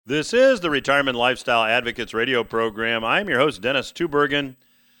This is the Retirement Lifestyle Advocates radio program. I'm your host, Dennis Tubergen.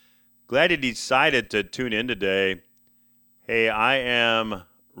 Glad you decided to tune in today. Hey, I am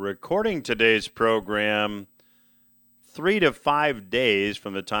recording today's program 3 to 5 days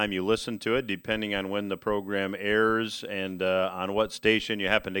from the time you listen to it, depending on when the program airs and on what station you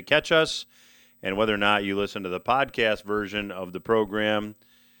happen to catch us, and whether or not you listen to the podcast version of the program.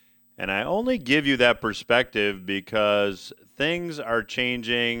 And I only give you that perspective because things are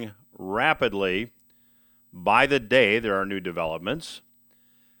changing rapidly. By the day, there are new developments.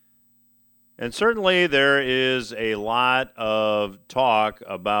 And certainly there is a lot of talk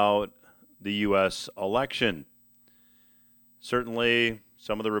about the U.S. election. Certainly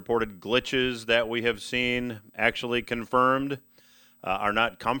some of the reported glitches that we have seen actually confirmed are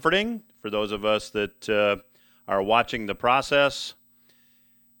not comforting for those of us that are watching the process.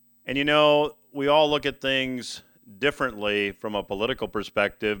 And you know, we all look at things differently from a political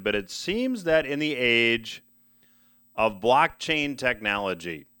perspective, but it seems that in the age of blockchain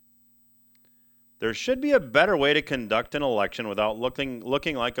technology, there should be a better way to conduct an election without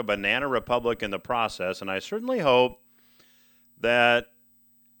looking like a banana republic in the process. And I certainly hope that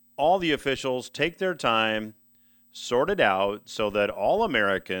all the officials take their time, sort it out, so that all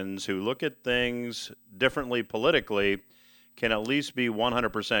Americans who look at things differently politically can at least be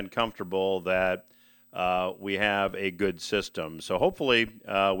 100% comfortable that we have a good system. So hopefully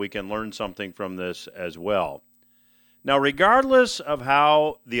we can learn something from this as well. Now, regardless of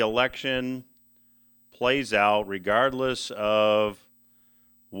how the election plays out, regardless of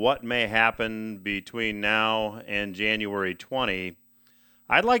what may happen between now and January 20,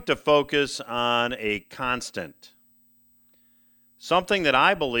 I'd like to focus on a constant, something that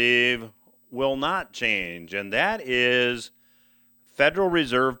I believe will not change, and that is Federal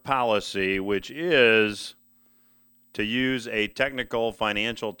Reserve policy, which is, to use a technical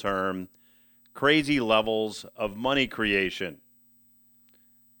financial term, crazy levels of money creation.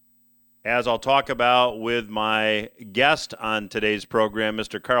 As I'll talk about with my guest on today's program,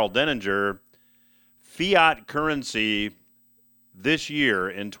 Mr. Karl Denninger, fiat currency this year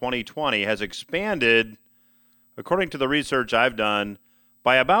in 2020 has expanded, according to the research I've done,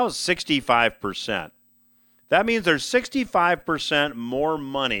 by about 65%. That means there's 65% more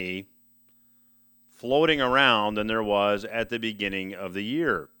money floating around than there was at the beginning of the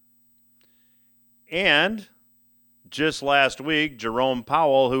year. And just last week, Jerome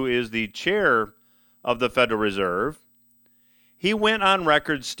Powell, who is the chair of the Federal Reserve, he went on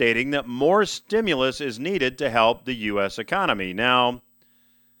record stating that more stimulus is needed to help the U.S. economy. Now,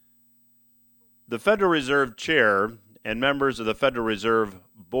 the Federal Reserve chair and members of the Federal Reserve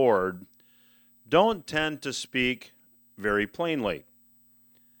Board don't tend to speak very plainly.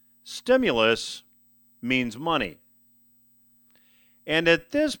 Stimulus means money. And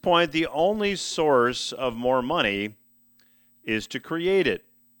at this point, the only source of more money is to create it,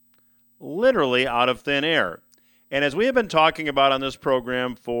 literally out of thin air. And as we have been talking about on this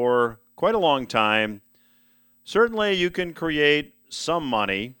program for quite a long time, certainly you can create some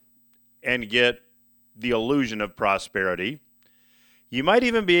money and get the illusion of prosperity. You might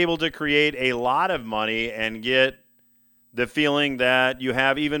even be able to create a lot of money and get the feeling that you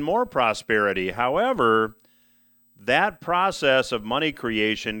have even more prosperity. However, that process of money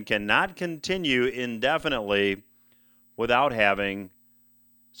creation cannot continue indefinitely without having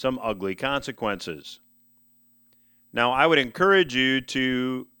some ugly consequences. Now, I would encourage you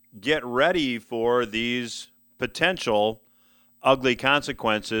to get ready for these potential ugly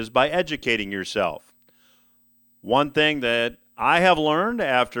consequences by educating yourself. One thing that I have learned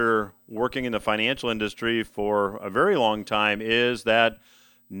after working in the financial industry for a very long time is that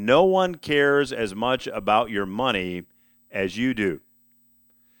no one cares as much about your money as you do.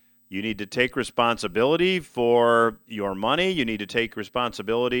 You need to take responsibility for your money. You need to take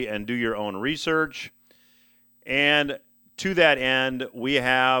responsibility and do your own research. And to that end, we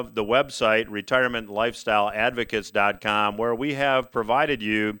have the website, retirementlifestyleadvocates.com, where we have provided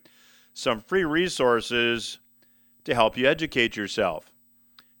you some free resources to help you educate yourself.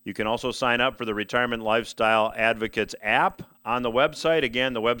 You can also sign up for the Retirement Lifestyle Advocates app on the website.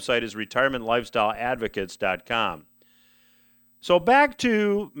 Again, the website is retirementlifestyleadvocates.com. So back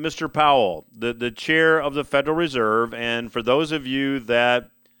to Mr. Powell, the chair of the Federal Reserve. And for those of you that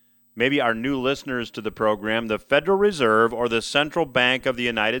maybe are new listeners to the program, the Federal Reserve, or the Central Bank of the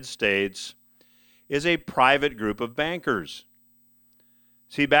United States, is a private group of bankers.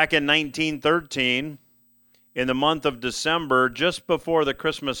 See, back in 1913, in the month of December, just before the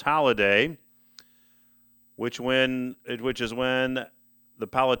Christmas holiday, which is when the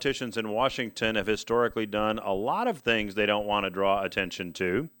politicians in Washington have historically done a lot of things they don't want to draw attention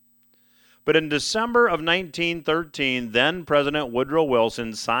to. But in December of 1913, then President Woodrow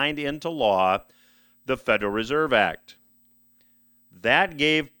Wilson signed into law the Federal Reserve Act. That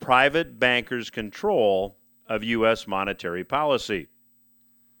gave private bankers control of U.S. monetary policy.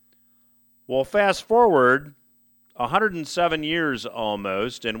 Well, fast forward 107 years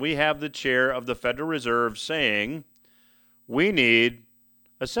almost, and we have the chair of the Federal Reserve saying we need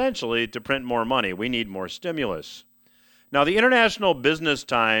essentially to print more money. We need more stimulus. Now, the International Business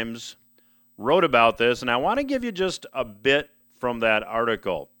Times wrote about this, and I want to give you just a bit from that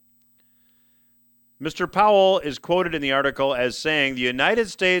article. Mr. Powell is quoted in the article as saying the United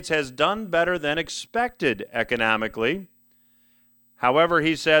States has done better than expected economically. However,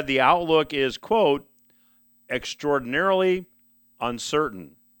 he said the outlook is, quote, extraordinarily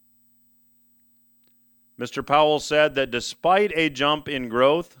uncertain. Mr. Powell said that despite a jump in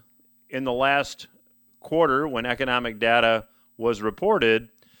growth in the last quarter when economic data was reported,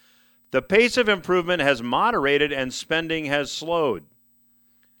 the pace of improvement has moderated and spending has slowed.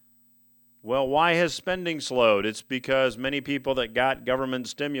 Well, why has spending slowed? It's because many people that got government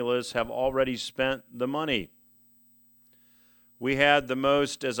stimulus have already spent the money. We had the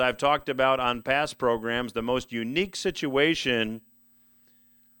most, as I've talked about on past programs, the most unique situation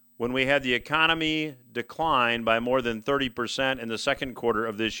when we had the economy decline by more than 30% in the second quarter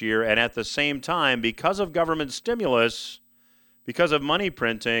of this year, and at the same time, because of government stimulus, because of money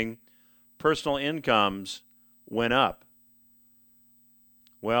printing, personal incomes went up.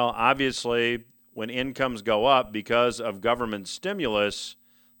 Well, obviously, when incomes go up because of government stimulus,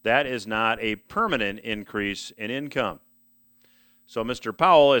 that is not a permanent increase in income. So Mr.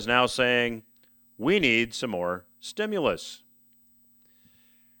 Powell is now saying we need some more stimulus.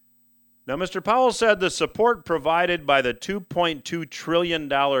 Now, Mr. Powell said the support provided by the $2.2 trillion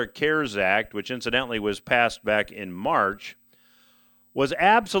CARES Act, which incidentally was passed back in March, was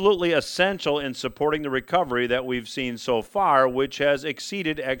absolutely essential in supporting the recovery that we've seen so far, which has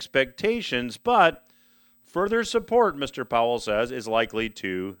exceeded expectations. But further support, Mr. Powell says, is likely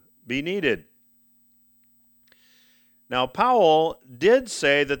to be needed. Now, Powell did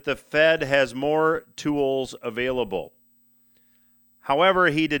say that the Fed has more tools available. However,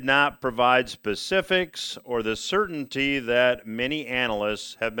 he did not provide specifics or the certainty that many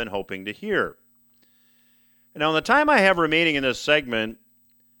analysts have been hoping to hear. Now, in the time I have remaining in this segment,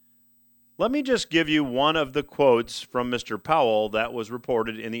 let me just give you one of the quotes from Mr. Powell that was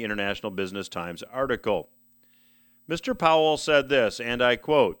reported in the International Business Times article. Mr. Powell said this, and I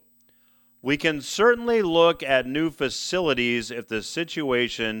quote, "We can certainly look at new facilities if the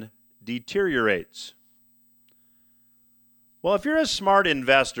situation deteriorates." Well, if you're a smart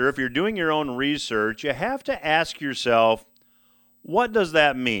investor, if you're doing your own research, you have to ask yourself, what does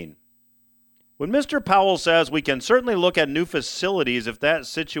that mean? When Mr. Powell says we can certainly look at new facilities if that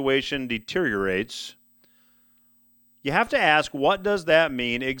situation deteriorates, you have to ask, what does that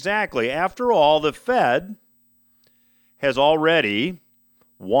mean exactly? After all, the Fed has already,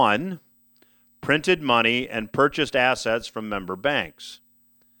 one, printed money and purchased assets from member banks.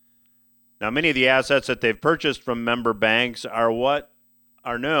 Now, many of the assets that they've purchased from member banks are what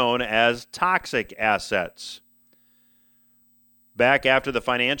are known as toxic assets. Back after the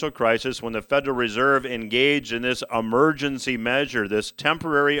financial crisis, when the Federal Reserve engaged in this emergency measure, this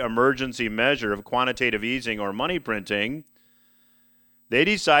temporary emergency measure of quantitative easing or money printing, they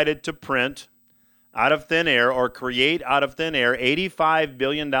decided to print out of thin air or create out of thin air $85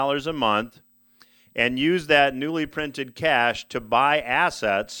 billion a month and use that newly printed cash to buy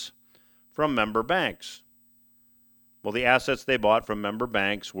assets from member banks. Well, the assets they bought from member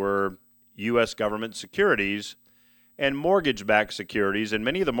banks were U.S. government securities and mortgage-backed securities, and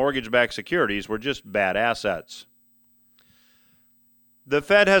many of the mortgage-backed securities were just bad assets. The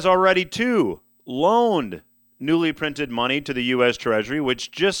Fed has already, too, loaned newly printed money to the U.S. Treasury,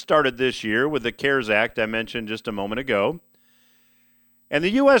 which just started this year with the CARES Act I mentioned just a moment ago. And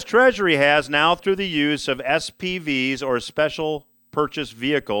the U.S. Treasury has now, through the use of SPVs or special purchase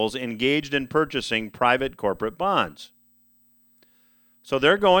vehicles, engaged in purchasing private corporate bonds. So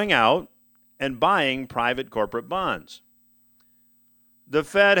they're going out and buying private corporate bonds. The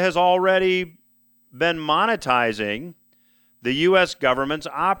Fed has already been monetizing the U.S. government's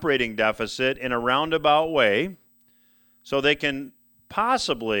operating deficit in a roundabout way so they can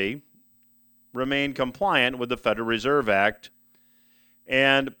possibly remain compliant with the Federal Reserve Act.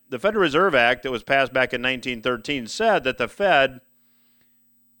 And the Federal Reserve Act that was passed back in 1913 said that the Fed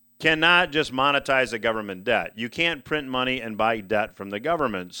cannot just monetize the government debt. You can't print money and buy debt from the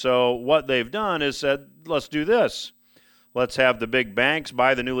government. So what they've done is said, let's do this. Let's have the big banks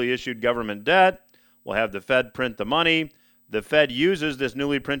buy the newly issued government debt. We'll have the Fed print the money. The Fed uses this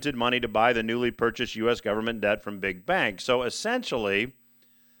newly printed money to buy the newly purchased U.S. government debt from big banks. So essentially,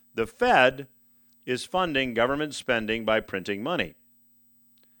 the Fed is funding government spending by printing money.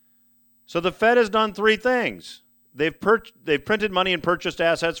 So the Fed has done three things. They've printed money and purchased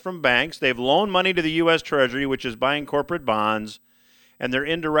assets from banks. They've loaned money to the U.S. Treasury, which is buying corporate bonds, and they're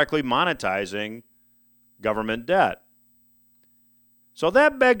indirectly monetizing government debt. So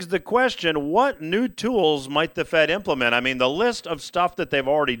that begs the question, what new tools might the Fed implement? I mean, the list of stuff that they've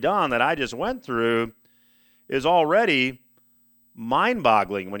already done that I just went through is already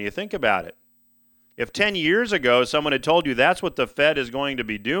mind-boggling when you think about it. If 10 years ago someone had told you that's what the Fed is going to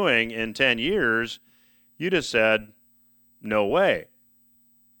be doing in 10 years, you'd have said, no way.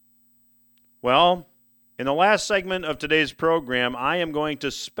 Well, in the last segment of today's program, I am going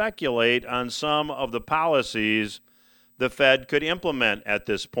to speculate on some of the policies the Fed could implement at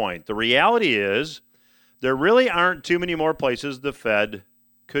this point. The reality is there really aren't too many more places the Fed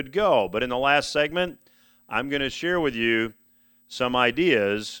could go. But in the last segment, I'm going to share with you some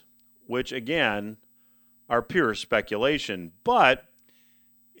ideas, which again are pure speculation. But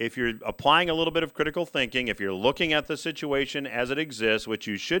if you're applying a little bit of critical thinking, if you're looking at the situation as it exists, which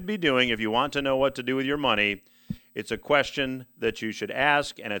you should be doing if you want to know what to do with your money, it's a question that you should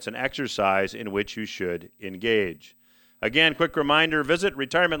ask, and it's an exercise in which you should engage. Again, quick reminder, visit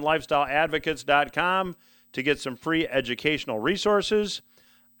retirementlifestyleadvocates.com to get some free educational resources.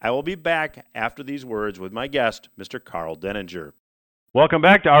 I will be back after these words with my guest, Mr. Karl Denninger. Welcome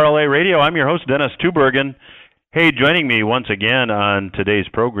back to RLA Radio. I'm your host, Dennis Tubbergen. Hey, joining me once again on today's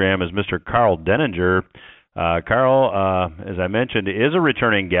program is Mr. Karl Denninger. Karl, as I mentioned, is a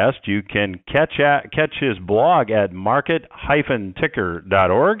returning guest. You can catch his blog at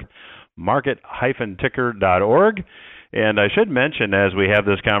market-ticker.org, market-ticker.org. And I should mention, as we have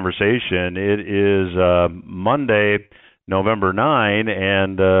this conversation, it is Monday, November 9,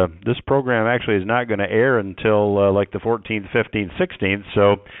 and this program actually is not going to air until like the 14th, 15th, 16th.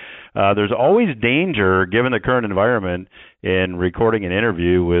 So there's always danger, given the current environment, in recording an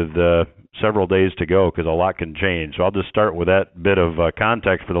interview with several days to go because a lot can change. So I'll just start with that bit of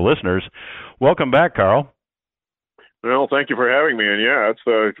context for the listeners. Welcome back, Karl. Well, thank you for having me. And yeah, it's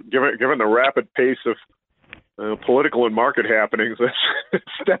given the rapid pace of political and market happenings,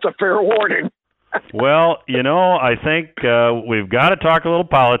 that's a fair warning. Well, I think we've got to talk a little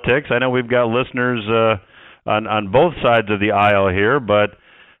politics. I know we've got listeners on both sides of the aisle here, but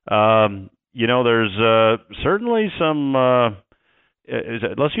there's certainly some,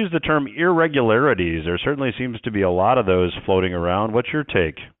 let's use the term irregularities. There certainly seems to be a lot of those floating around. What's your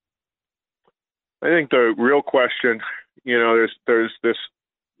take? I think the real question, there's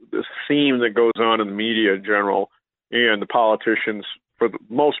this theme that goes on in the media in general, and the politicians, for the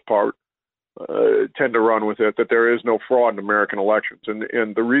most part, tend to run with it, that there is no fraud in American elections.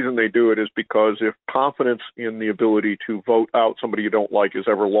 And the reason they do it is because if confidence in the ability to vote out somebody you don't like is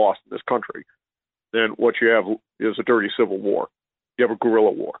ever lost in this country, then what you have is a dirty civil war. You have a guerrilla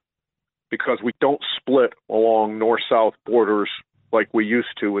war. Because we don't split along north-south borders like we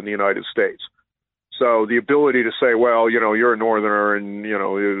used to in the United States. So the ability to say, well, you're a northerner and,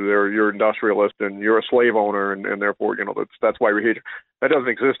 you're industrialist and you're a slave owner and therefore, that's why we hate you. That doesn't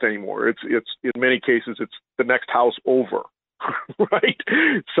exist anymore. It's in many cases, it's the next house over, right?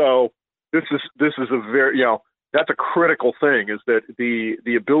 So this is a very, that's a critical thing, is that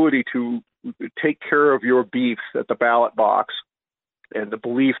the ability to take care of your beefs at the ballot box and the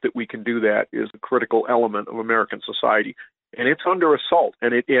belief that we can do that is a critical element of American society. And it's under assault,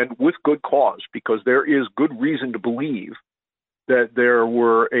 and with good cause, because there is good reason to believe that there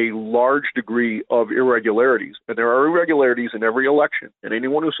were a large degree of irregularities. And there are irregularities in every election, and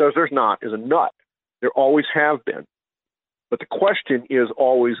anyone who says there's not is a nut. There always have been. But the question is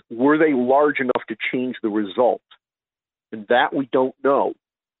always, were they large enough to change the result? And that we don't know.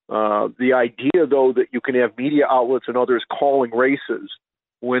 The idea, though, that you can have media outlets and others calling races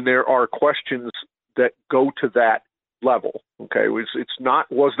when there are questions that go to that level, okay? It's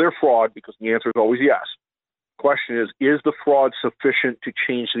not, was there fraud? Because the answer is always yes. The question is the fraud sufficient to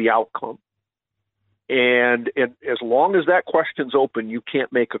change the outcome? And as long as that question's open, you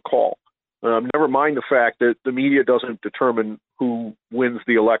can't make a call. Never mind the fact that the media doesn't determine who wins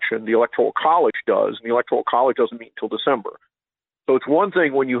the election. The Electoral College does, and the Electoral College doesn't meet until December. So it's one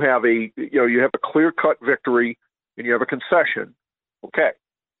thing when you have a clear-cut victory and you have a concession, okay,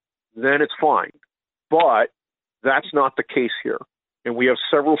 then it's fine. But that's not the case here. And we have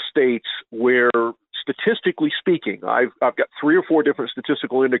several states where, statistically speaking, I've got 3 or 4 different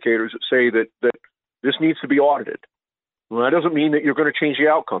statistical indicators that say that this needs to be audited. Well, that doesn't mean that you're going to change the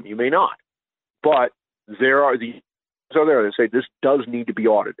outcome. You may not. But there are there that say this does need to be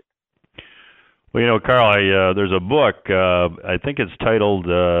audited. Well, Karl, there's a book, I think it's titled,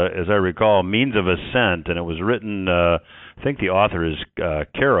 as I recall, Means of Ascent, and it was written, I think the author is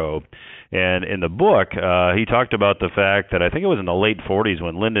Caro. And in the book, he talked about the fact that I think it was in the late 40s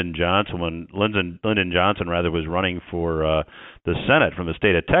when Lyndon Johnson was running for the Senate from the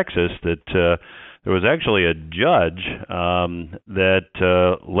state of Texas, that there was actually a judge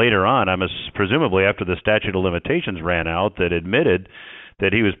that later on, presumably after the statute of limitations ran out, that admitted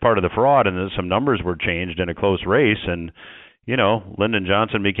that he was part of the fraud and that some numbers were changed in a close race. And, Lyndon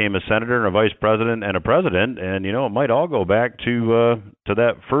Johnson became a senator and a vice president and a president. And, it might all go back to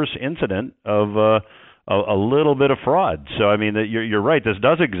that first incident of a little bit of fraud. So, I mean, you're right. This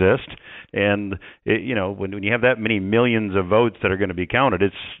does exist. And, when you have that many millions of votes that are going to be counted,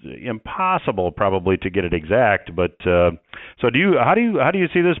 it's impossible probably to get it exact. But so how do you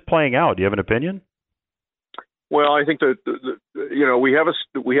see this playing out? Do you have an opinion? Well, I think that we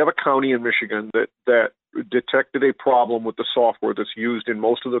have a county in Michigan that detected a problem with the software that's used in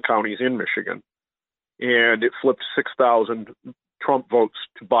most of the counties in Michigan, and it flipped 6,000 Trump votes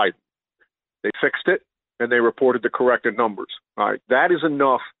to Biden. They fixed it, and they reported the corrected numbers. All right, that is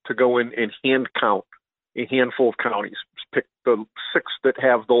enough to go in and hand count a handful of counties. Pick the 6 that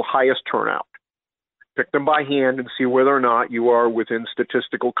have the highest turnout. Pick them by hand and see whether or not you are within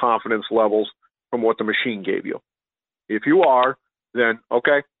statistical confidence levels from what the machine gave you. If you are, then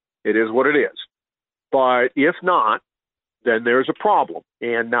okay, it is what it is. But if not, then there's a problem.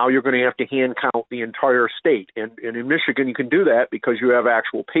 And now you're going to have to hand count the entire state. And in Michigan, you can do that because you have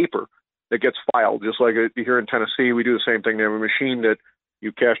actual paper that gets filed. Just like here in Tennessee, we do the same thing. They have a machine that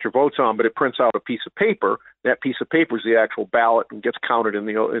you cast your votes on, but it prints out a piece of paper. That piece of paper is the actual ballot and gets counted in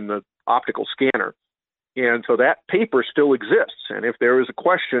the optical scanner. And so that paper still exists. And if there is a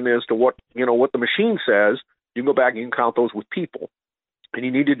question as to what the machine says, you can go back and you can count those with people. And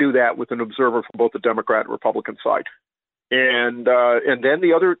you need to do that with an observer from both the Democrat and Republican side. And then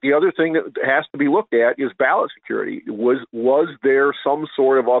the other thing that has to be looked at is ballot security. Was there some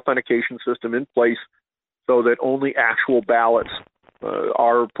sort of authentication system in place so that only actual ballots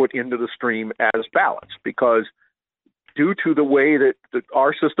are put into the stream as ballots? Because due to the way that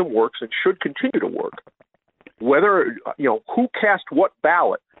our system works and should continue to work, whether who cast what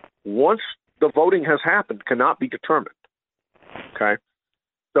ballot once the voting has happened cannot be determined. Okay,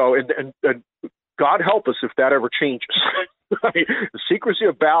 so and God help us if that ever changes. The secrecy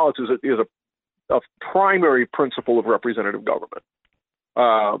of ballots is a primary principle of representative government,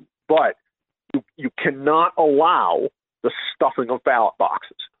 but you cannot allow the stuffing of ballot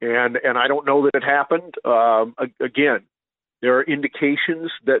boxes, and I don't know that it happened. Again, there are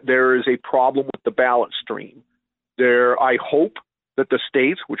indications that there is a problem with the ballot stream. I hope that the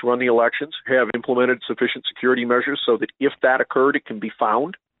states which run the elections have implemented sufficient security measures so that if that occurred, it can be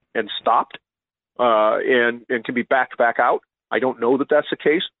found and stopped and can be backed back out. I don't know that that's the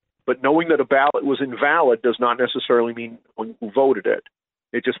case, but knowing that a ballot was invalid does not necessarily mean who voted it.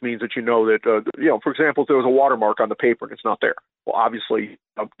 It just means that that, for example, if there was a watermark on the paper and it's not there, well, obviously,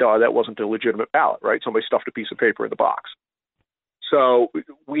 that wasn't a legitimate ballot, right? Somebody stuffed a piece of paper in the box. So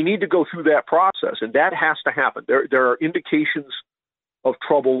we need to go through that process, and that has to happen. There are indications of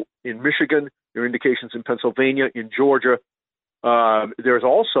trouble in Michigan. There are indications in Pennsylvania, in Georgia. There's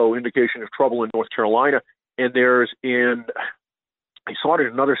also indication of trouble in North Carolina, and I saw it in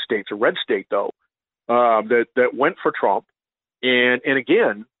another state, it's a red state though, that went for Trump. And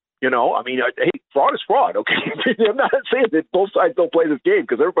again, hey, fraud is fraud. Okay, I'm not saying that both sides don't play this game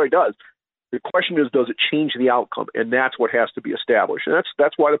because everybody does. The question is, does it change the outcome? And that's what has to be established. And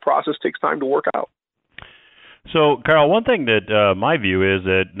that's why the process takes time to work out. So, Karl, one thing that my view is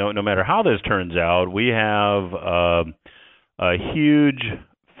that no matter how this turns out, we have a huge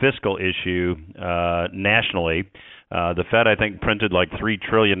fiscal issue nationally. The Fed, I think, printed like $3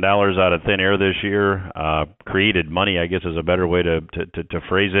 trillion out of thin air this year, created money, I guess is a better way to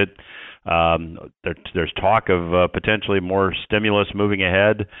phrase it. There's talk of potentially more stimulus moving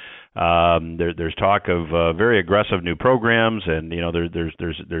ahead. There's talk of very aggressive new programs, and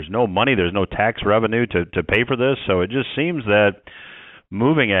there's no money, there's no tax revenue to pay for this. So it just seems that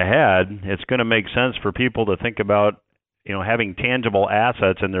moving ahead, it's going to make sense for people to think about having tangible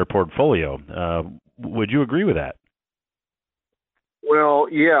assets in their portfolio. Would you agree with that? Well,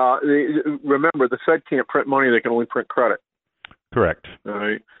 yeah. Remember, the Fed can't print money; they can only print credit. Correct. All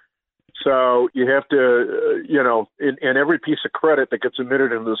right. So you have to, and every piece of credit that gets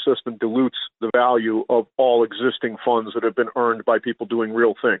emitted into the system dilutes the value of all existing funds that have been earned by people doing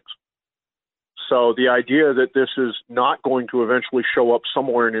real things. So the idea that this is not going to eventually show up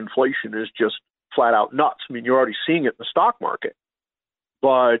somewhere in inflation is just flat out nuts. I mean, you're already seeing it in the stock market.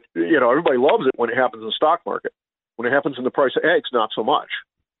 But, everybody loves it when it happens in the stock market. When it happens in the price of eggs, not so much.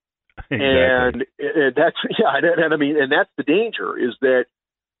 Exactly. And that's the danger, is that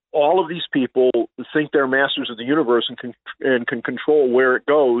all of these people think they're masters of the universe and can control where it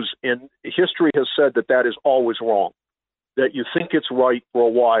goes. And history has said that is always wrong, that you think it's right for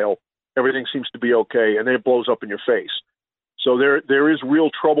a while, everything seems to be okay, and then it blows up in your face. So there is real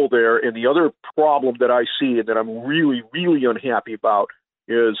trouble there. And the other problem that I see and that I'm really, really unhappy about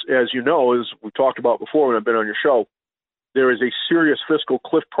is, as we talked about before when I've been on your show, there is a serious fiscal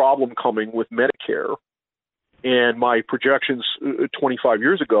cliff problem coming with Medicare. And my projections 25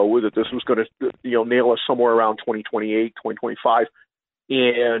 years ago were that this was going to nail us somewhere around 2028, 2025.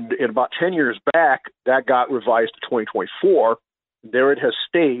 And about 10 years back, that got revised to 2024. There it has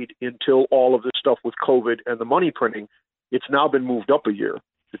stayed until all of this stuff with COVID and the money printing. It's now been moved up a year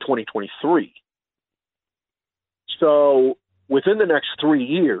to 2023. So within the next 3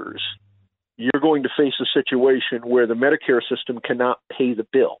 years, you're going to face a situation where the Medicare system cannot pay the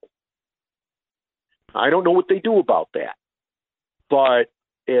bill. I don't know what they do about that. But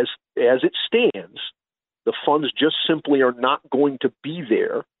as it stands, the funds just simply are not going to be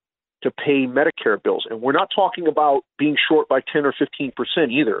there to pay Medicare bills. And we're not talking about being short by 10 or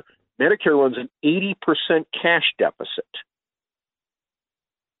 15% either. Medicare runs an 80% cash deficit.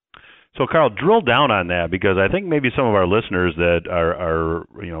 So, Karl, drill down on that, because I think maybe some of our listeners that are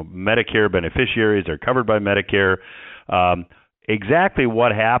Medicare beneficiaries are covered by Medicare. Exactly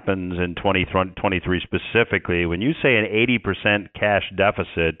what happens in 2023 specifically when you say an 80% cash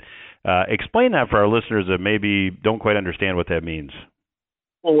deficit? Explain that for our listeners that maybe don't quite understand what that means.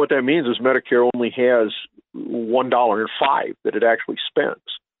 Well, what that means is Medicare only has $1.05 that it actually spends.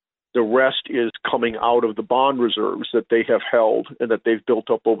 The rest is coming out of the bond reserves that they have held and that they've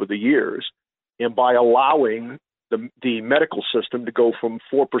built up over the years. And by allowing the medical system to go from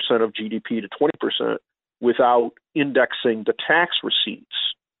 4% of GDP to 20% without indexing the tax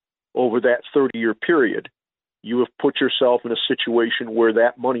receipts over that 30-year period, you have put yourself in a situation where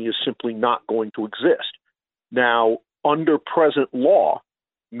that money is simply not going to exist. Now, under present law,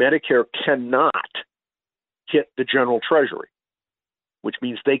 Medicare cannot hit the general treasury, which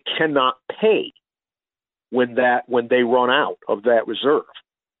means they cannot pay when they run out of that reserve.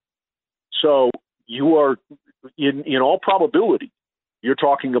 So you are, in all probability, you're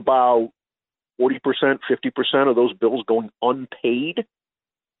talking about 40%, 50% of those bills going unpaid.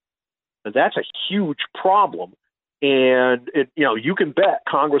 And that's a huge problem. And you can bet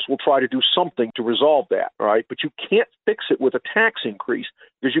Congress will try to do something to resolve that, right? But you can't fix it with a tax increase,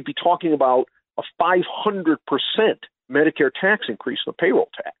 because you'd be talking about a 500% Medicare tax increase in the payroll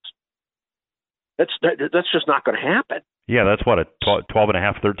tax. That's just not going to happen. Yeah, that's what, a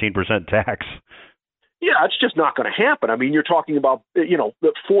 12.5%, 13% tax. Yeah, it's just not going to happen. I mean, you're talking about the 400%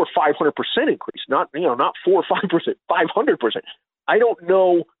 or 500% increase, not 4 or 5%, 500%. I don't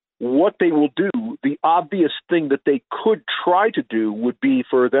know what they will do. The obvious thing that they could try to do would be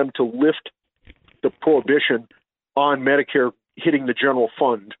for them to lift the prohibition on Medicare hitting the general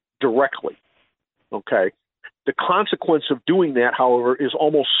fund directly. Okay. The consequence of doing that, however, is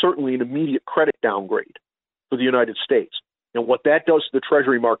almost certainly an immediate credit downgrade for the United States. And what that does to the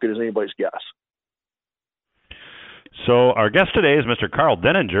Treasury market is anybody's guess. So our guest today is Mr. Karl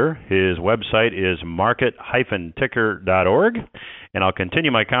Denninger. His website is market-ticker.org. And I'll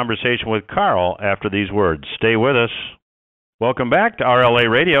continue my conversation with Karl after these words. Stay with us. Welcome back to RLA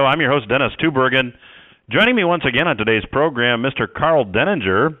Radio. I'm your host, Dennis Tubbergen. Joining me once again on today's program, Mr. Karl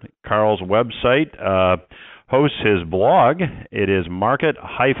Denninger. Karl's website hosts his blog. It is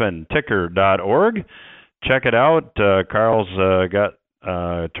market-ticker.org. Check it out. Karl's got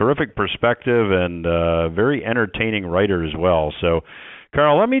terrific perspective and very entertaining writer as well. So,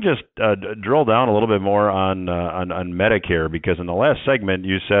 Karl, let me just drill down a little bit more on Medicare, because in the last segment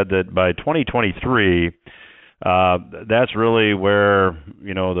you said that by 2023, that's really where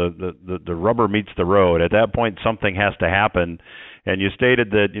the rubber meets the road. At that point, something has to happen. And you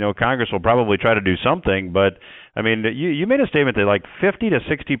stated that Congress will probably try to do something, but I mean, you made a statement that like 50 to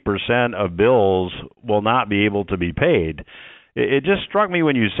 60% of bills will not be able to be paid. It just struck me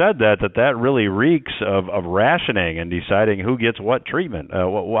when you said that really reeks of rationing and deciding who gets what treatment.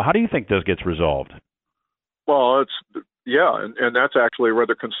 How do you think this gets resolved? Well, and that's actually a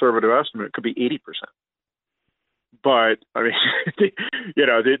rather conservative estimate. It could be 80%. But I mean, the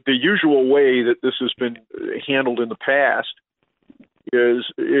usual way that this has been handled in the past is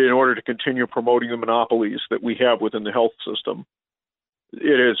in order to continue promoting the monopolies that we have within the health system.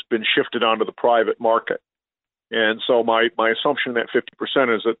 it has been shifted onto the private market. And so my assumption that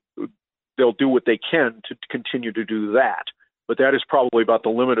 50% is that they'll do what they can to continue to do that. But that is probably about the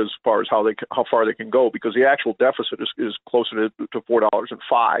limit as far as how far they can go, because the actual deficit is closer to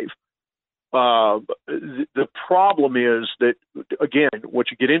 $4.05. The problem is that, again,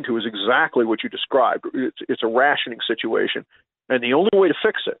 what you get into is exactly what you described. It's a rationing situation. And the only way to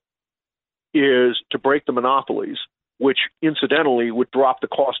fix it is to break the monopolies, which incidentally would drop the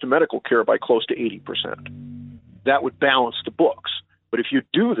cost of medical care by close to 80%. That would balance the books. But if you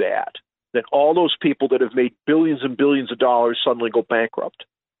do that, then all those people that have made billions and billions of dollars suddenly go bankrupt.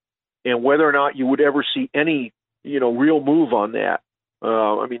 And whether or not you would ever see any, real move on that,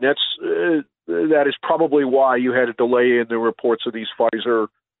 that is probably why you had a delay in the reports of these Pfizer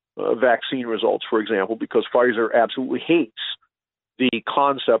vaccine results, for example, because Pfizer absolutely hates the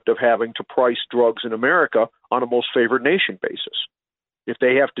concept of having to price drugs in America on a most favored nation basis. If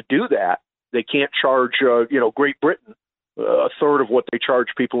they have to do that, they can't charge, Great Britain a third of what they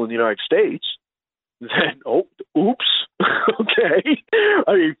charge people in the United States. Then, oops, okay.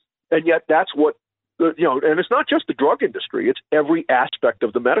 And yet that's what, and it's not just the drug industry. It's every aspect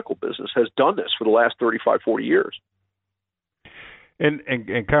of the medical business has done this for the last 35, 40 years.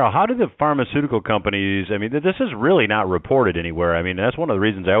 And Karl, how do the pharmaceutical companies, this is really not reported anywhere. that's one of the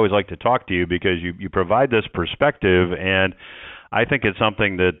reasons I always like to talk to you, because you provide this perspective, and I think it's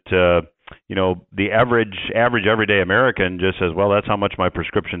something that, the average everyday American just says, well, that's how much my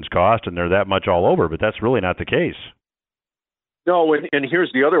prescriptions cost, and they're that much all over, but that's really not the case. No, and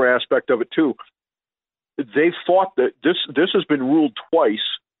here's the other aspect of it, too. They fought that this has been ruled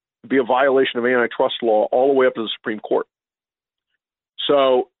twice to be a violation of antitrust law all the way up to the Supreme Court.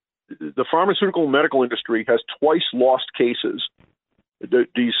 So the pharmaceutical and medical industry has twice lost cases.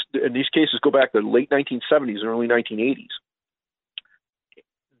 These cases go back to the late 1970s and early 1980s.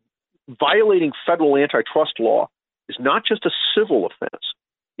 Violating federal antitrust law is not just a civil offense.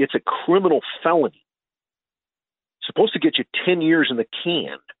 It's a criminal felony. It's supposed to get you 10 years in the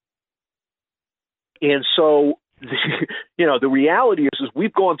can. And so, the reality is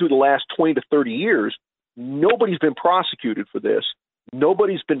we've gone through the last 20 to 30 years. Nobody's been prosecuted for this.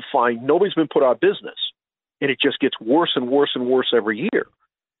 Nobody's been fined. Nobody's been put out of business. And it just gets worse and worse and worse every year.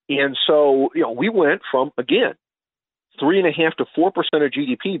 And so, we went from, again, 3.5% to 4% of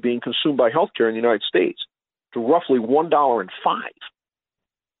GDP being consumed by healthcare in the United States to roughly $1.05.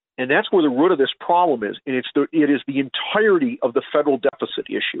 And that's where the root of this problem is. And it is the entirety of the federal deficit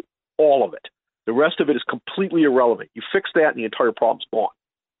issue, all of it. The rest of it is completely irrelevant. You fix that and the entire problem's gone.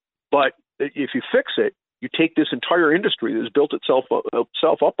 But if you fix it, you take this entire industry that has built itself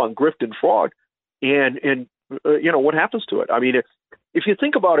up on grift and fraud, and what happens to it? If you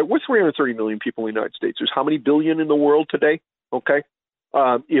think about it, we're 330 million people in the United States. There's how many billion in the world today? Okay.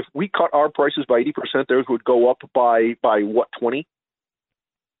 If we cut our prices by 80%, theirs would go up by what, 20?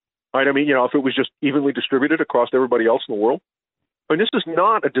 Right? If it was just evenly distributed across everybody else in the world. This is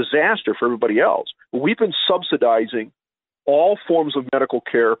not a disaster for everybody else. We've been subsidizing all forms of medical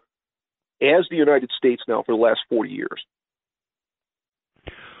care as the United States now for the last 40 years.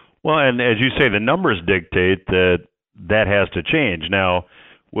 Well, and as you say, the numbers dictate that has to change. Now,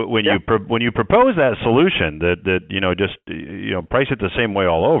 when you propose that solution that price it the same way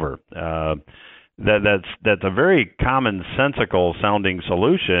all over, that's a very commonsensical sounding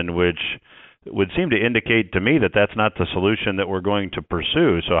solution, which would seem to indicate to me that that's not the solution that we're going to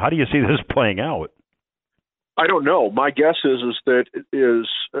pursue. So how do you see this playing out? I don't know. My guess is that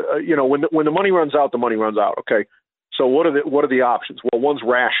when the money runs out, the money runs out. Okay. So what are the options? Well, one's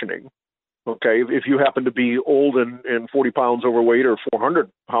rationing. Okay. If you happen to be old and 40 pounds overweight or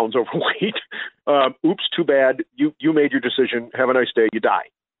 400 pounds overweight, oops, too bad. You made your decision. Have a nice day. You die.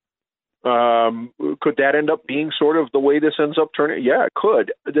 Could that end up being sort of the way this ends up turning? Yeah, it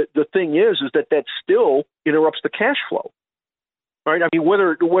could. The thing is that still interrupts the cash flow, right?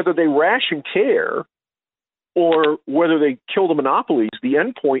 Whether they ration care or whether they kill the monopolies, the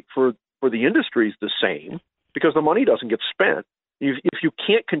end point for the industry is the same, because the money doesn't get spent. If you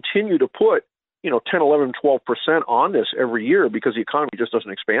can't continue to put 10, 11, 12% on this every year because the economy just doesn't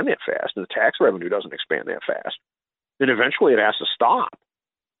expand that fast and the tax revenue doesn't expand that fast, then eventually it has to stop.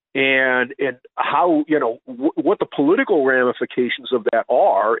 And how, what the political ramifications of that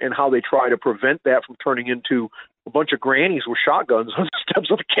are and how they try to prevent that from turning into a bunch of grannies with shotguns on the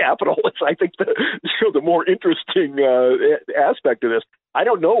steps of the Capitol is, I think, the more interesting aspect of this. I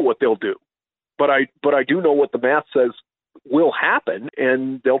don't know what they'll do, but I do know what the math says will happen,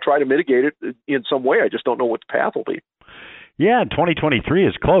 and they'll try to mitigate it in some way. I just don't know what the path will be. Yeah, 2023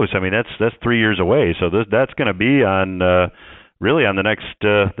 is close. That's 3 years away, so that's going to be on really on the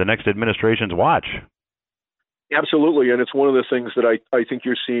next administration's watch. Absolutely, and it's one of the things that I think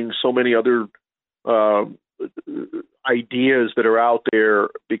you're seeing so many other ideas that are out there,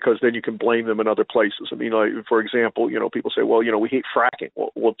 because then you can blame them in other places. I mean, like, for example, people say, well, we hate fracking.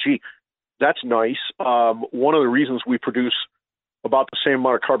 Well, gee, that's nice. One of the reasons we produce about the same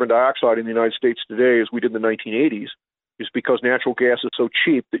amount of carbon dioxide in the United States today as we did in the 1980s is because natural gas is so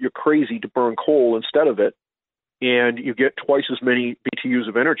cheap that you're crazy to burn coal instead of it, and you get twice as many BTUs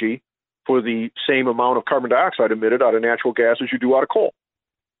of energy for the same amount of carbon dioxide emitted out of natural gas as you do out of coal.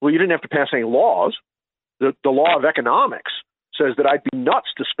 Well, you didn't have to pass any laws. The law of economics says that I'd be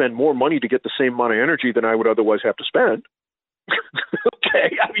nuts to spend more money to get the same amount of energy than I would otherwise have to spend.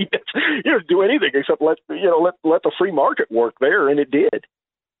 Okay, I mean, do anything except let the free market work there, and it did.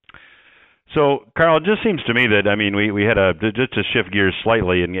 So, Karl, it just seems to me that, I mean, we had just to shift gears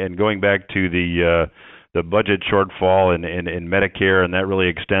slightly and going back to the budget shortfall in Medicare, and that really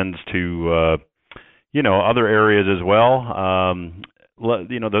extends to other areas as well.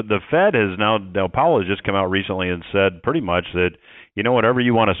 The Fed has now Powell has just come out recently and said pretty much that, whatever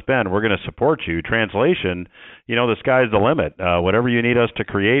you want to spend, we're going to support you. Translation, the sky's the limit. Whatever you need us to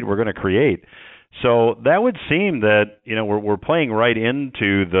create, we're going to create. So that would seem that, we're playing right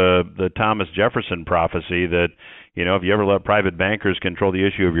into the Thomas Jefferson prophecy that, if you ever let private bankers control the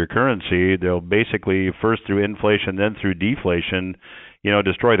issue of your currency, they'll basically first through inflation, then through deflation,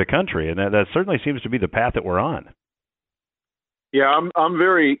 destroy the country. And that certainly seems to be the path that we're on. Yeah, I'm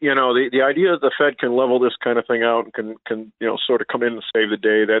very, the idea that the Fed can level this kind of thing out and can sort of come in and save the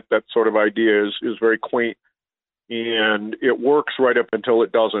day, that sort of idea is very quaint, and it works right up until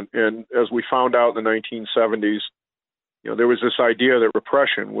it doesn't. And as we found out in the 1970s, there was this idea that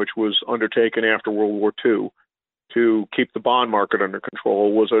repression, which was undertaken after World War II to keep the bond market under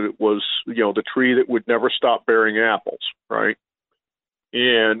control, was the tree that would never stop bearing apples, right?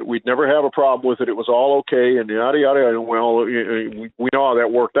 And we'd never have a problem with it. It was all okay, and yada, yada, yada. Well, we know how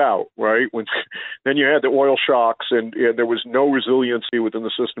that worked out, right? Then you had the oil shocks, and there was no resiliency within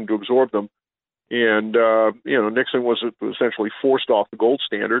the system to absorb them. And, Nixon was essentially forced off the gold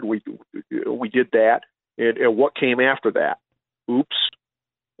standard. We did that. And what came after that? Oops.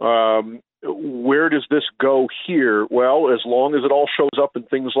 Where does this go here? Well, as long as it all shows up in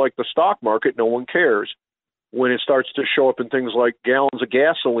things like the stock market, no one cares. When it starts to show up in things like gallons of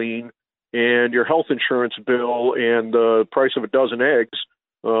gasoline and your health insurance bill and the price of a dozen eggs,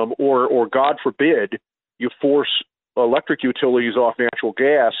 or God forbid, you force electric utilities off natural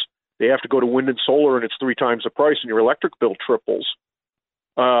gas, they have to go to wind and solar, and it's 3 times the price, and your electric bill triples.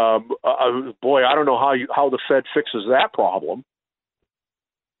 Boy, I don't know how the Fed fixes that problem.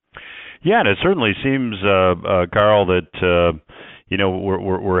 Yeah, and it certainly seems, Karl, that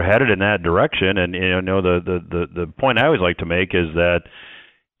we're headed in that direction. And the point I always like to make is that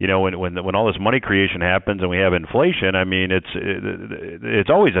when all this money creation happens and we have inflation, I mean it's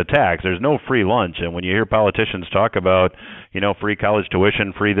always a tax. There's no free lunch. And when you hear politicians talk about free college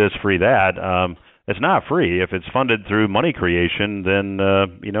tuition, free this, free that, it's not free. If it's funded through money creation, then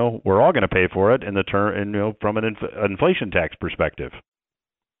we're all going to pay for it from an inflation tax perspective.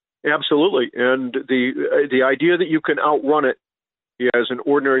 Absolutely, and the idea that you can outrun it as an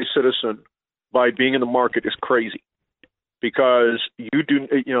ordinary citizen by being in the market is crazy, because you do,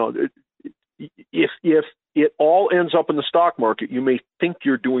 if it all ends up in the stock market, you may think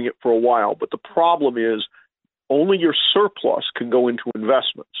you're doing it for a while, but the problem is only your surplus can go into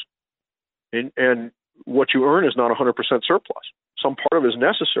investments, and what you earn is not 100% surplus. Some part of it is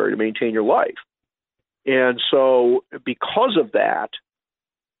necessary to maintain your life, and so because of that,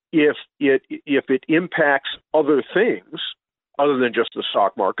 if it impacts other things other than just the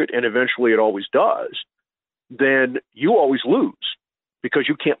stock market, and eventually it always does, then you always lose because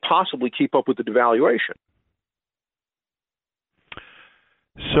you can't possibly keep up with the devaluation.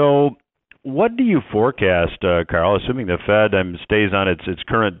 So what do you forecast, Karl, assuming the Fed stays on its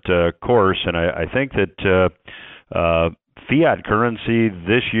current course? And I think that fiat currency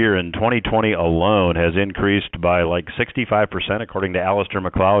this year in 2020 alone has increased by like 65%, according to Alistair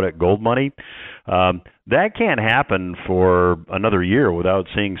McLeod at Gold Money. That can't happen for another year without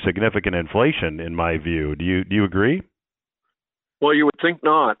seeing significant inflation, in my view. Do you agree? Well, you would think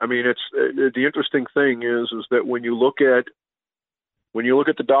not. I mean, it's the interesting thing is that when you look at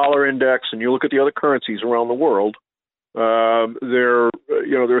the dollar index and you look at the other currencies around the world,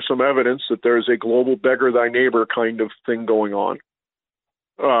 there's some evidence that there's a global beggar thy neighbor kind of thing going on,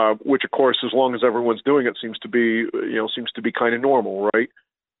 which of course, as long as everyone's doing it, seems to be kind of normal, right?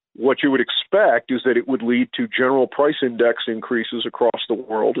 What you would expect is that it would lead to general price index increases across the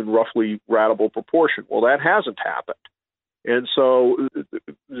world in roughly ratable proportion. Well, that hasn't happened. And so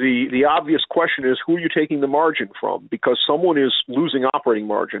the obvious question is, who are you taking the margin from? Because someone is losing operating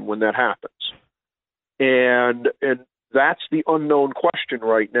margin when that happens. And that's the unknown question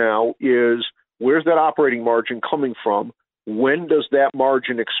right now is, where's that operating margin coming from? When does that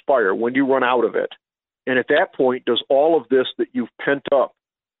margin expire? When do you run out of it? And at that point, does all of this that you've pent up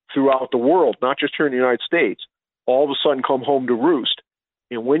throughout the world, not just here in the United States, all of a sudden come home to roost?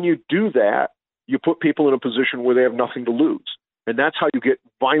 And when you do that, you put people in a position where they have nothing to lose. And that's how you get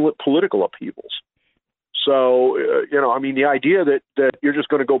violent political upheavals. So, the idea that you're just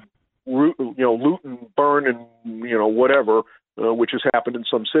going to go loot and burn and, whatever, which has happened in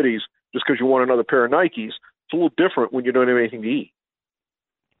some cities, just because you want another pair of Nikes, it's a little different when you don't have anything to eat.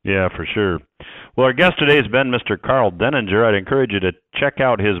 Yeah, for sure. Well, our guest today has been Mr. Karl Denninger. I'd encourage you to check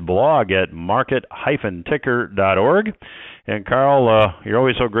out his blog at market-ticker.org. And Karl, you're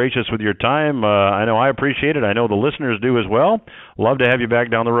always so gracious with your time. I know I appreciate it. I know the listeners do as well. Love to have you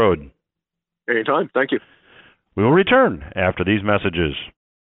back down the road. Anytime. Thank you. We will return after these messages.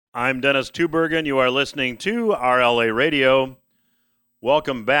 I'm Dennis Tubergen. You are listening to RLA Radio.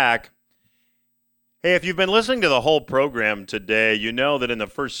 Welcome back. Hey, if you've been listening to the whole program today, you know that in the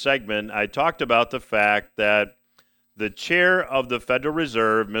first segment, I talked about the fact that the chair of the Federal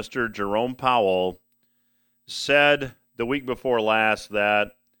Reserve, Mr. Jerome Powell, said the week before last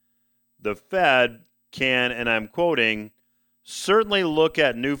that the Fed can, and I'm quoting, certainly look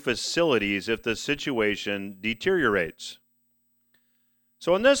at new facilities if the situation deteriorates.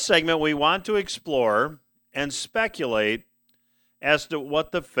 So in this segment, we want to explore and speculate as to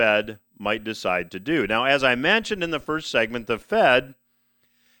what the Fed might decide to do. Now, as I mentioned in the first segment, the Fed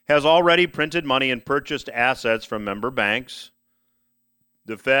has already printed money and purchased assets from member banks.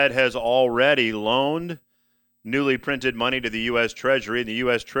 The Fed has already loaned newly printed money to the U.S. Treasury. The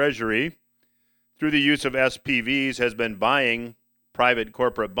U.S. Treasury, through the use of SPVs, has been buying private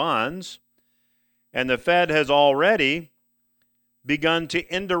corporate bonds. And the Fed has already begun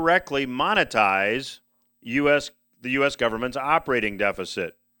to indirectly monetize the U.S. government's operating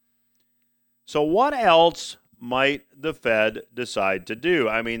deficit. So what else might the Fed decide to do?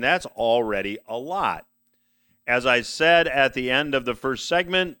 I mean, that's already a lot. As I said at the end of the first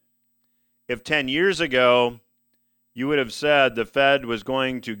segment, if 10 years ago you would have said the Fed was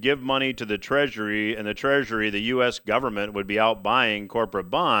going to give money to the Treasury and the Treasury, the U.S. government, would be out buying corporate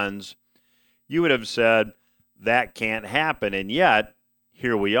bonds, you would have said that can't happen. And yet,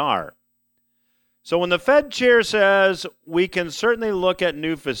 here we are. So when the Fed chair says we can certainly look at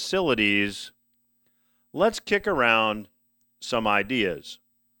new facilities, let's kick around some ideas.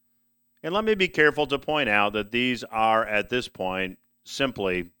 And let me be careful to point out that these are, at this point,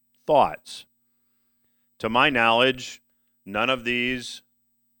 simply thoughts. To my knowledge, none of these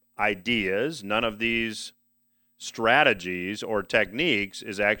ideas, none of these strategies or techniques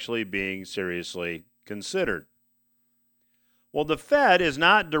is actually being seriously considered. Well, the Fed is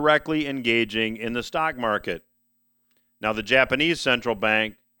not directly engaging in the stock market. Now, the Japanese central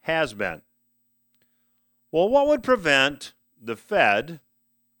bank has been. Well, what would prevent the Fed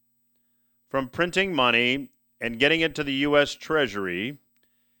from printing money and getting it to the U.S. Treasury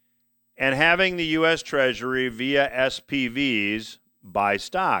and having the U.S. Treasury via SPVs buy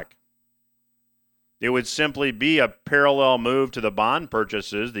stock? It would simply be a parallel move to the bond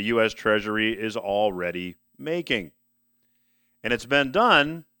purchases the U.S. Treasury is already making. And it's been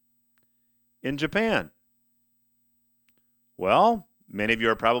done in Japan. Well, many of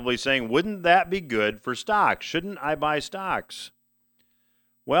you are probably saying, wouldn't that be good for stocks? Shouldn't I buy stocks?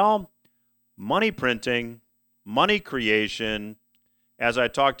 Well, money printing, money creation, as I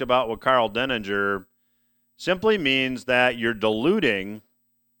talked about with Karl Denninger, simply means that you're diluting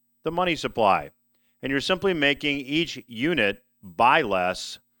the money supply. And you're simply making each unit buy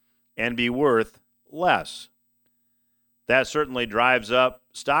less and be worth less. That certainly drives up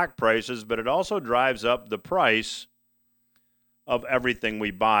stock prices, but it also drives up the price of everything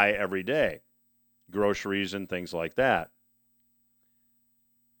we buy every day, groceries and things like that.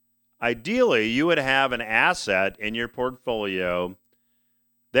 Ideally, you would have an asset in your portfolio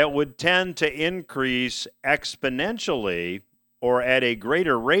that would tend to increase exponentially or at a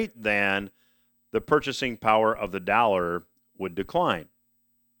greater rate than the purchasing power of the dollar would decline.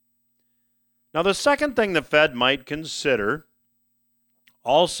 Now, the second thing the Fed might consider,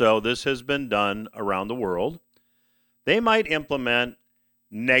 also this has been done around the world, they might implement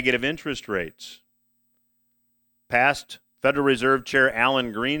negative interest rates. Past Federal Reserve Chair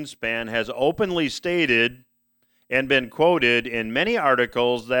Alan Greenspan has openly stated and been quoted in many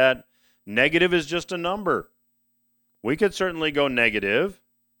articles that negative is just a number. We could certainly go negative.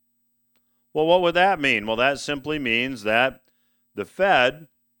 Well, what would that mean? Well, that simply means that the Fed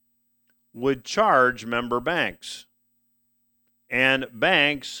would charge member banks, and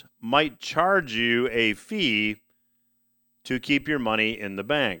banks might charge you a fee to keep your money in the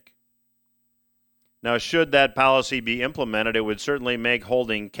bank. Now, should that policy be implemented, it would certainly make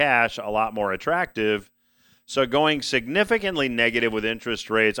holding cash a lot more attractive. So going significantly negative with interest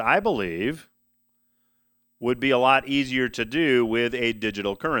rates, I believe, would be a lot easier to do with a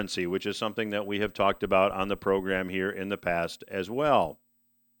digital currency, which is something that we have talked about on the program here in the past as well.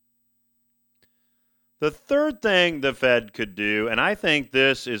 The third thing the Fed could do, and I think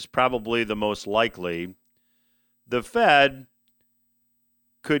this is probably the most likely, the Fed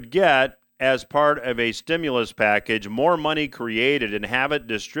could get, as part of a stimulus package, more money created and have it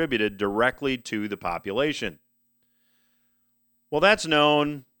distributed directly to the population. Well, that's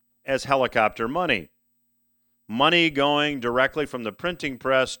known as helicopter money. Money going directly from the printing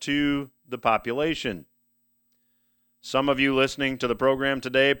press to the population. Some of you listening to the program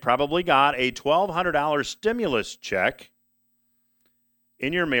today probably got a $1,200 stimulus check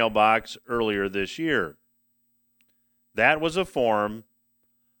in your mailbox earlier this year. That was a form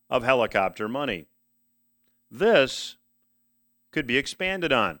of helicopter money. This could be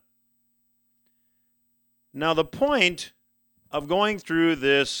expanded on. Now, the point of going through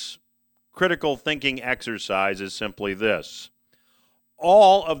this critical thinking exercise is simply this.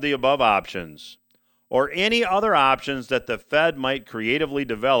 All of the above options, or any other options that the Fed might creatively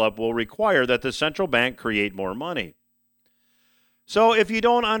develop, will require that the central bank create more money. So if you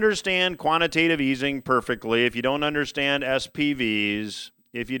don't understand quantitative easing perfectly, if you don't understand SPVs,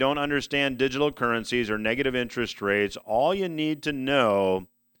 if you don't understand digital currencies or negative interest rates, all you need to know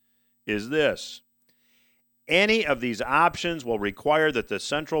is this. Any of these options will require that the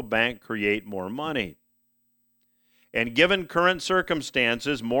central bank create more money. And given current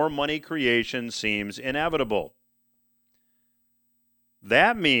circumstances, more money creation seems inevitable.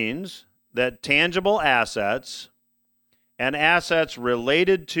 That means that tangible assets and assets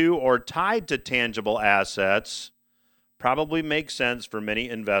related to or tied to tangible assets probably make sense for many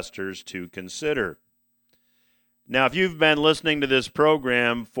investors to consider. Now, if you've been listening to this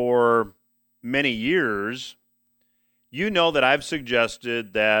program for many years, you know that I've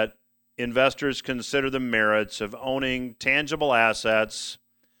suggested that investors consider the merits of owning tangible assets,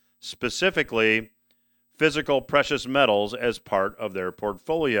 specifically physical precious metals, as part of their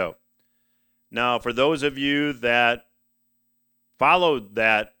portfolio. Now, for those of you that followed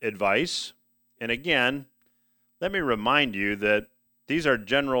that advice, and again, let me remind you that these are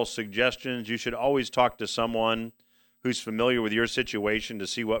general suggestions. You should always talk to someone who's familiar with your situation to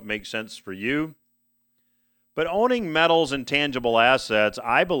see what makes sense for you. But owning metals and tangible assets,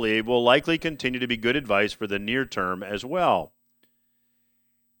 I believe, will likely continue to be good advice for the near term as well.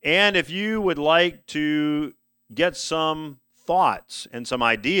 And if you would like to get some thoughts and some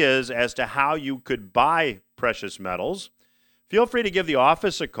ideas as to how you could buy precious metals, feel free to give the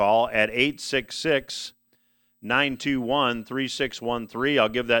office a call at 866-921-3613. I'll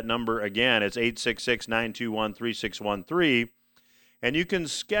give that number again. It's 866-921-3613. And you can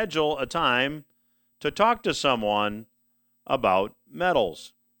schedule a time to talk to someone about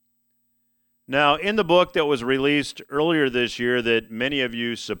metals. Now, in the book that was released earlier this year that many of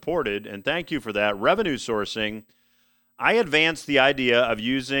you supported, and thank you for that, Revenue Sourcing, I advanced the idea of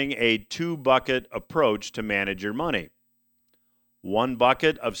using a two-bucket approach to manage your money. One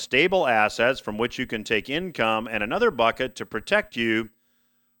bucket of stable assets from which you can take income, and another bucket to protect you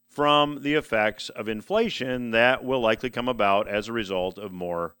from the effects of inflation that will likely come about as a result of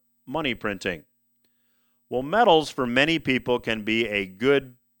more money printing. Well, metals for many people can be a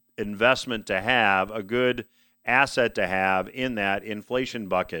good investment to have, a good asset to have in that inflation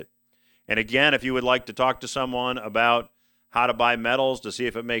bucket. And again, if you would like to talk to someone about how to buy metals to see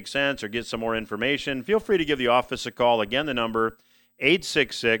if it makes sense or get some more information, feel free to give the office a call. Again, the number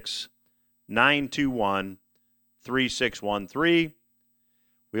 866-921-3613.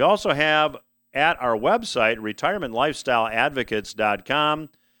 We also have at our website, retirementlifestyleadvocates.com,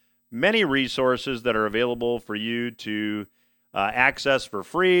 many resources that are available for you to access for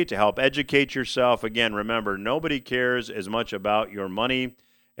free to help educate yourself. Again, remember, nobody cares as much about your money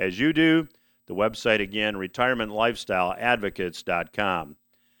as you do. The website, again, retirementlifestyleadvocates.com.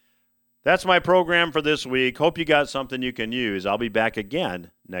 That's my program for this week. Hope you got something you can use. I'll be back again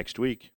next week.